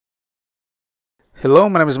Hello,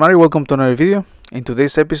 my name is Mario. Welcome to another video. In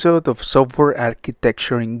today's episode of Software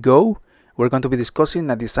Architecture in Go, we're going to be discussing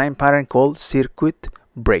a design pattern called circuit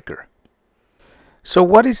breaker. So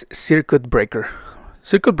what is circuit breaker?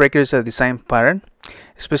 Circuit breaker is a design pattern,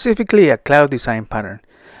 specifically a cloud design pattern,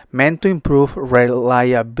 meant to improve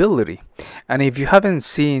reliability. And if you haven't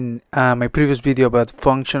seen my previous video about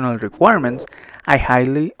functional requirements,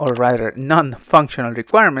 or rather non-functional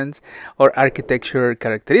requirements or architecture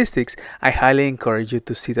characteristics, I highly encourage you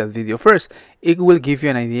to see that video first. It will give you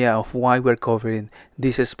an idea of why we're covering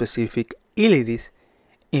these specific utilities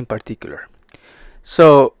in particular.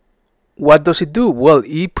 So what does it do? Well,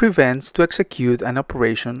 it prevents to execute an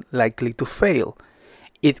operation likely to fail.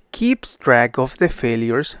 It keeps track of the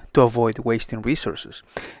failures to avoid wasting resources.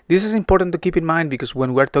 This is important to keep in mind because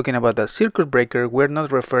when we're talking about a circuit breaker, we're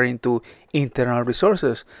not referring to internal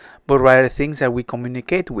resources, but rather things that we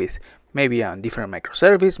communicate with. Maybe a different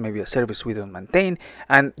microservice, maybe a service we don't maintain.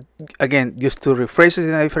 And again, just to rephrase it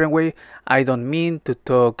in a different way, I don't mean to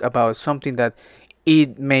talk about something that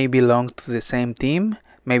it may belong to the same team.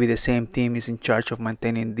 Maybe the same team is in charge of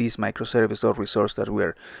maintaining this microservice or resource that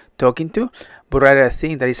we're talking to, but rather a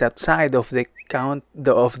thing that is outside of the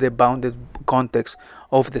bounded context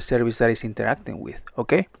of the service that is interacting with.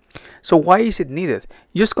 Okay, so why is it needed?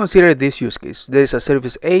 Just consider this use case. There is a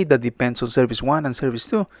service A that depends on service 1 and service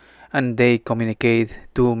 2, and they communicate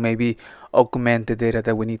to maybe augment the data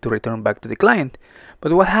that we need to return back to the client.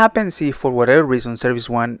 But what happens if for whatever reason service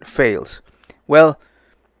 1 fails? Well,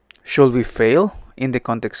 should we fail in the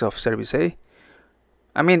context of service A?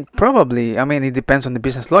 I mean, probably. I mean, it depends on the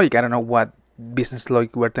business logic. I don't know what business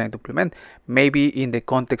logic we're trying to implement. Maybe in the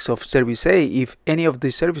context of service A, if any of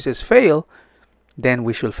these services fail, then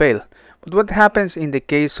we should fail. But what happens in the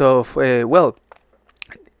case of, well,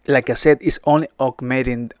 like I said, is only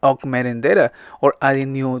augmenting data or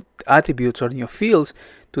adding new attributes or new fields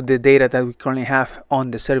to the data that we currently have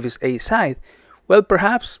on the service A side? Well,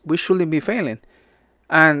 perhaps we shouldn't be failing.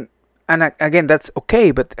 And again, that's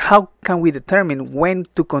okay, but how can we determine when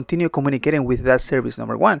to continue communicating with that service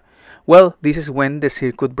number 1? Well, this is when the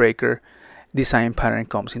circuit breaker design pattern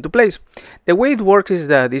comes into place. The way it works is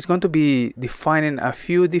that it's going to be defining a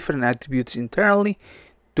few different attributes internally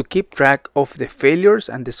to keep track of the failures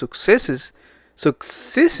and the successes, did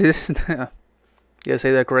I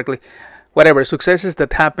say that correctly? Whatever, successes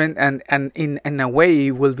that happen, and in a way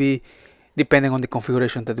it will be, depending on the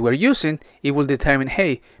configuration that we're using, it will determine,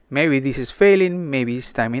 hey, maybe this is failing, maybe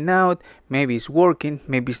it's timing out, maybe it's working,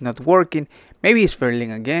 maybe it's not working, maybe it's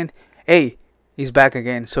failing again, hey, it's back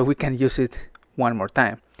again, so we can use it one more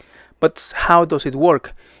time. But how does it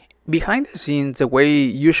work? Behind the scenes, the way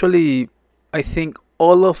usually I think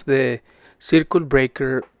all of the circuit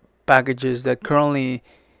breaker packages that currently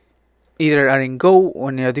either are in Go or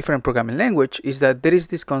in a different programming language is that there is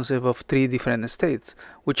this concept of 3 different states,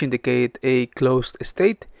 which indicate a closed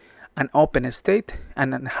state, an open state,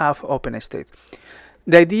 and a half open state.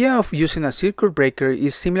 The idea of using a circuit breaker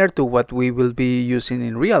is similar to what we will be using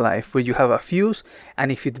in real life, where you have a fuse,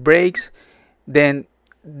 and if it breaks, then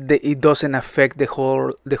it doesn't affect the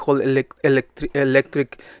whole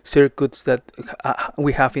electric circuits that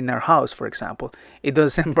we have in our house, for example. It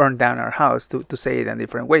doesn't burn down our house, to say it in a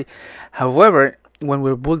different way. However, when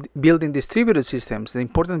we're building distributed systems, the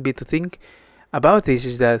important bit to think about this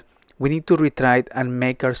is that we need to retry and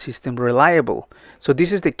make our system reliable. So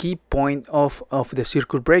this is the key point of the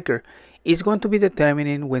circuit breaker. It's going to be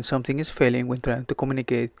determining when something is failing when trying to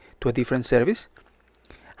communicate to a different service.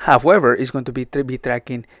 However, it's going to be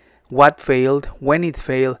tracking what failed, when it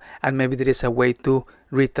failed, and maybe there is a way to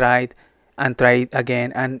retry it and try it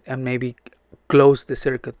again, and maybe close the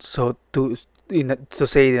circuit, so to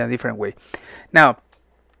say it in a different way. Now,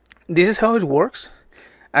 this is how it works,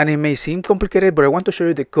 and it may seem complicated, but I want to show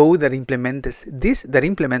you the code that implements this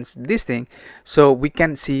thing, so we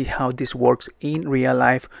can see how this works in real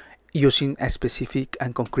life using a specific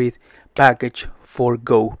and concrete package for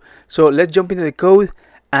Go. So let's jump into the code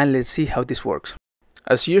and let's see how this works.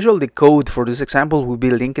 As usual, the code for this example will be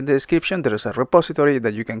linked in the description. There is a repository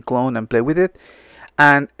that you can clone and play with it.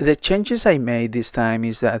 And the changes I made this time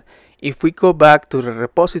is that if we go back to the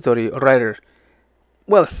repository, or rather,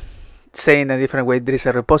 well, say in a different way, there is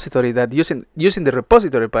a repository that using the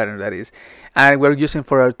repository pattern that is, and we're using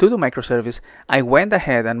for our to-do microservice, I went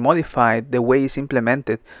ahead and modified the way it's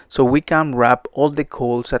implemented so we can wrap all the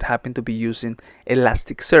calls that happen to be using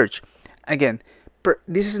Elasticsearch. Again,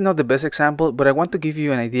 this is not the best example, but I want to give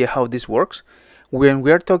you an idea how this works. When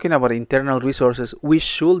we are talking about internal resources, we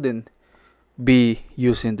shouldn't be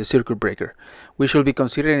using the circuit breaker. We should be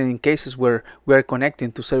considering in cases where we are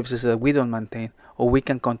connecting to services that we don't maintain or we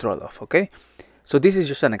can control of, okay? So this is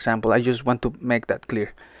just an example. I just want to make that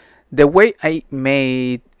clear. The way I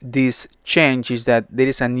made this change is that there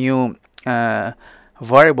is a new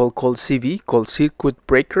variable called CV, called circuit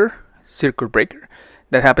breaker,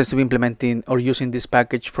 that happens to be implementing or using this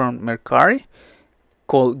package from Mercari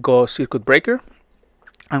called Go Circuit Breaker.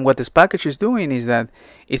 And what this package is doing is that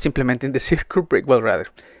it's implementing the circuit break. Well, rather,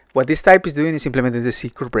 what this type is doing is implementing the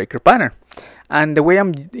circuit breaker pattern. And the way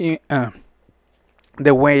I'm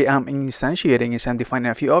instantiating is I'm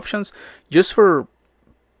defining a few options just for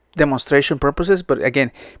demonstration purposes, but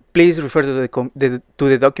again, please refer to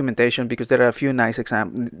the documentation, because there are a few nice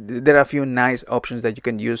options that you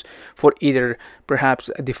can use for either perhaps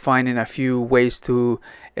defining a few ways to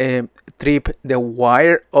trip the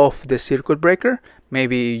wire of the circuit breaker.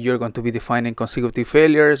 Maybe you're going to be defining consecutive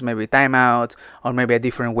failures, maybe timeouts, or maybe a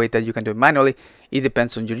different way that you can do it manually. It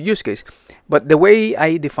depends on your use case. But the way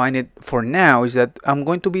I define it for now is that I'm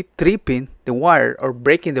going to be tripping the wire, or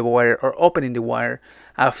breaking the wire, or opening the wire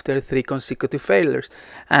after 3 consecutive failures.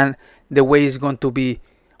 And the way it's going to be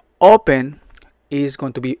open is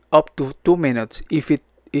going to be up to 2 minutes. If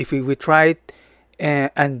we try it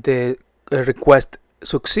and the request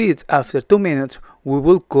succeeds after 2 minutes, we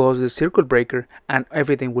will close the circuit breaker and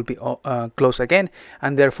everything will be closed again,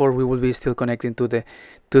 and therefore we will be still connecting to the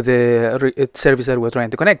service that we're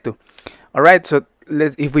trying to connect to. All right, so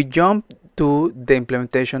if we jump to the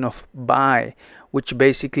implementation of buy, which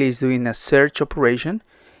basically is doing a search operation,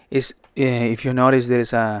 is if you notice,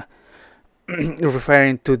 there's a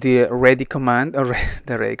referring to the ready command, or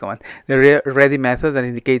the ready method that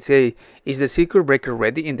indicates, hey, is the circuit breaker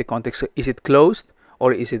ready? In the context, is it closed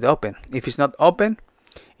or is it open? If it's not open,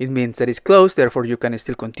 it means that it's closed, therefore you can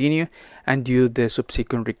still continue and do the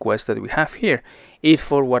subsequent request that we have here. If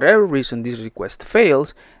for whatever reason this request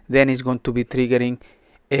fails, then it's going to be triggering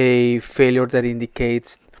a failure that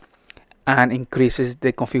indicates and increases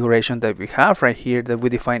the configuration that we have right here, that we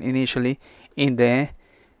defined initially in the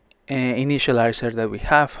initializer that we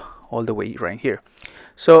have all the way right here.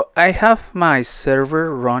 So I have my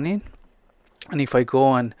server running, and if I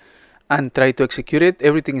go and try to execute it,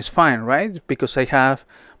 everything is fine, right? Because I have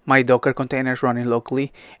my Docker containers running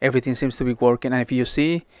locally, everything seems to be working, and if you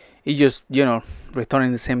see, it just,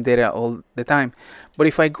 returning the same data all the time. But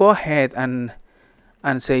if I go ahead and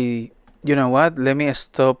say, you know what, let me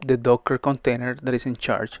stop the Docker container that is in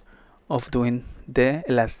charge of doing the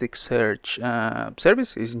Elasticsearch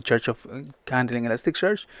service, is in charge of handling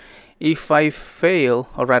Elasticsearch. If I fail,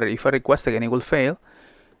 or rather if I request again, it will fail,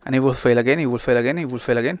 and it will fail again, it will fail again, it will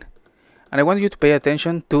fail again. And I want you to pay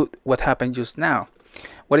attention to what happened just now.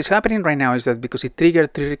 What is happening right now is that because it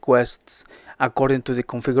triggered 3 requests according to the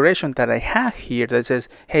configuration that I have here, that says,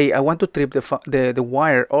 hey, I want to trip the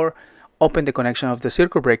wire or open the connection of the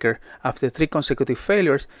circuit breaker after 3 consecutive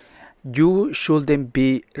failures, you shouldn't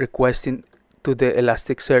be requesting to the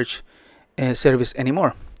Elasticsearch service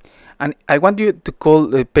anymore. And I want you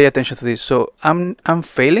to pay attention to this. So I'm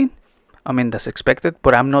failing. I mean, that's expected,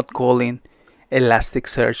 but I'm not calling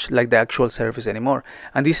Elasticsearch like the actual service anymore.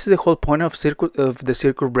 And this is the whole point of the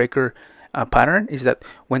circuit breaker pattern, is that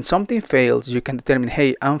when something fails, you can determine,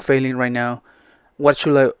 hey, I'm failing right now. What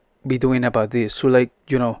should I be doing about this? Should I,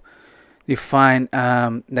 define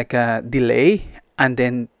like a delay and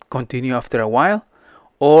then continue after a while?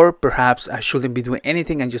 Or perhaps I shouldn't be doing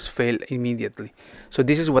anything and just fail immediately. So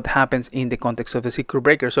this is what happens in the context of the circuit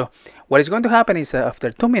breaker. So what is going to happen is that after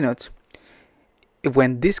 2 minutes,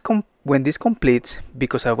 when this completes,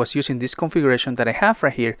 because I was using this configuration that I have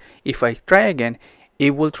right here, if I try again,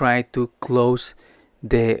 it will try to close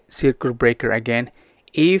the circuit breaker again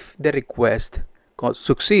if the request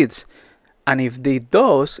succeeds. And if it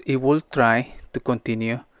does, it will try to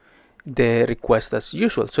continue the request as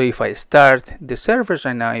usual. So if I start the servers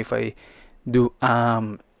right now, if I do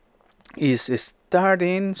is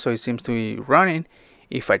starting, so it seems to be running.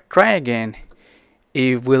 If I try again,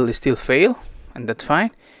 it will still fail, and that's fine,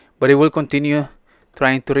 but it will continue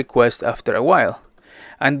trying to request after a while.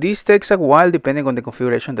 And this takes a while depending on the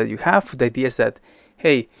configuration that you have. The idea is that,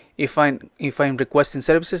 hey, if I'm requesting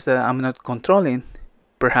services that I'm not controlling,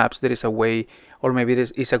 perhaps there is a way, or maybe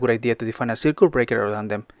it's a good idea to define a circuit breaker around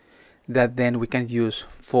them that then we can use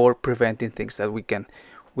for preventing things that we can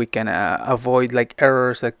avoid, like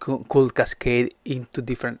errors that could cascade into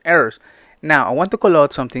different errors. Now, I want to call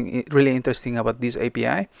out something really interesting about this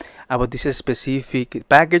API, about this specific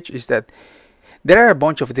package, is that there are a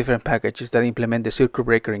bunch of different packages that implement the circuit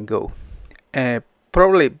breaker in Go.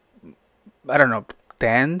 Probably, I don't know,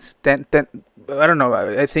 10, I don't know.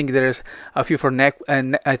 I think there's a few for Neck,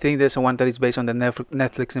 and I think there's one that is based on the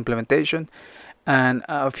Netflix implementation, and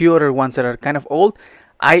a few other ones that are kind of old.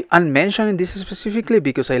 I'm mentioning this specifically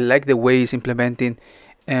because I like the way it's implementing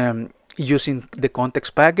using the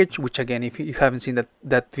context package, which again, if you haven't seen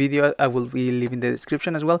that video, I will be leaving the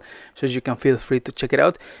description as well, so you can feel free to check it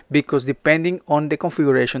out. Because depending on the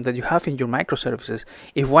configuration that you have in your microservices,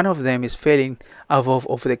 if one of them is failing above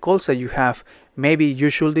of the calls that you have, maybe you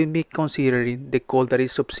shouldn't be considering the call that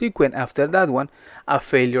is subsequent after that one a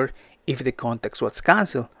failure if the context was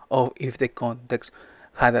cancelled or if the context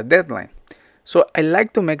had a deadline. So I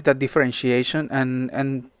like to make that differentiation,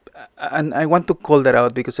 and I want to call that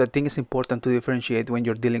out because I think it's important to differentiate when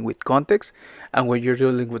you're dealing with context and when you're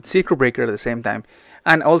dealing with circuit breaker at the same time.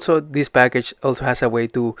 And also this package also has a way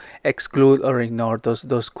to exclude or ignore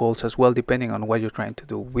those calls as well, depending on what you're trying to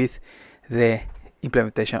do with the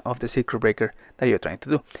implementation of the circuit breaker that you're trying to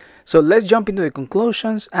do. So let's jump into the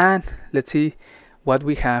conclusions and let's see what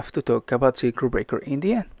we have to talk about circuit breaker in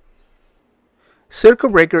the end. Circuit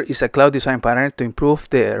breaker is a cloud design pattern to improve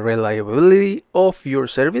the reliability of your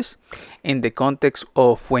service in the context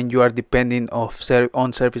of when you are depending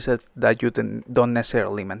on services that you don't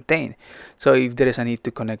necessarily maintain. So if there is a need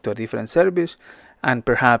to connect to a different service and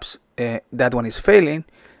perhaps that one is failing,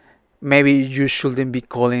 maybe you shouldn't be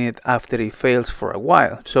calling it after it fails for a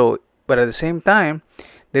while. So, but at the same time,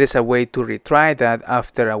 there is a way to retry that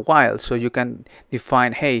after a while. So you can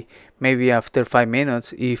define, hey, maybe after 5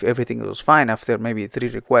 minutes, if everything goes fine, after maybe 3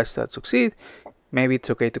 requests that succeed, maybe it's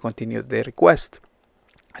okay to continue the request.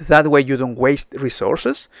 That way you don't waste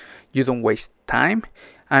resources, you don't waste time,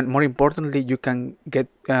 and more importantly, you can get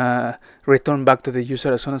return back to the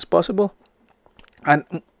user as soon as possible. And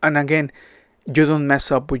again, you don't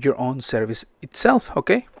mess up with your own service itself,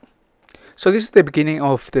 okay? So this is the beginning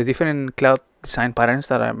of the different cloud design patterns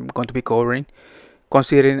that I'm going to be covering,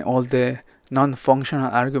 considering all the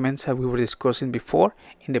non-functional arguments that we were discussing before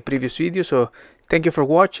in the previous video. So thank you for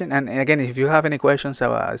watching, and again, if you have any questions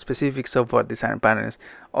about specific software design patterns,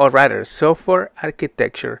 or rather software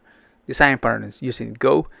architecture design patterns using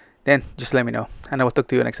Go, then just let me know and I will talk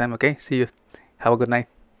to you next time. Okay, see you, have a good night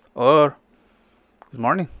or good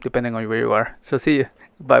morning depending on where you are. So see you,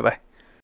 bye bye.